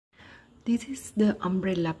This is the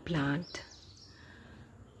umbrella plant.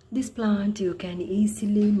 This plant you can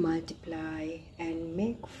easily multiply and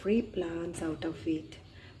make free plants out of it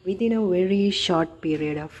within a very short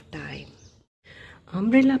period of time.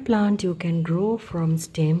 Umbrella plant you can grow from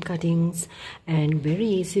stem cuttings and very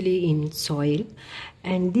easily in soil,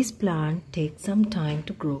 and this plant takes some time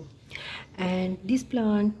to grow, and this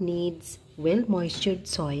plant needs well moistured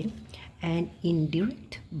soil, and in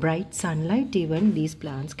direct bright sunlight even these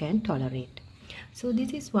plants can tolerate. So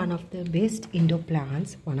this is one of the best indoor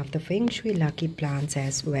plants, one of the feng shui lucky plants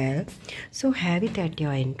as well. So have it at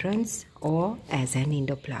your entrance or as an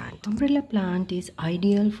indoor plant. Umbrella plant is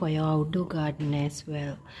ideal for your outdoor garden as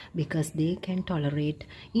well because they can tolerate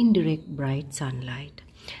indirect bright sunlight.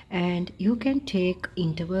 And you can take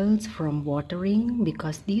intervals from watering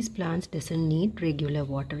because these plants doesn't need regular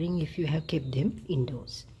watering if you have kept them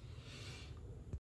indoors.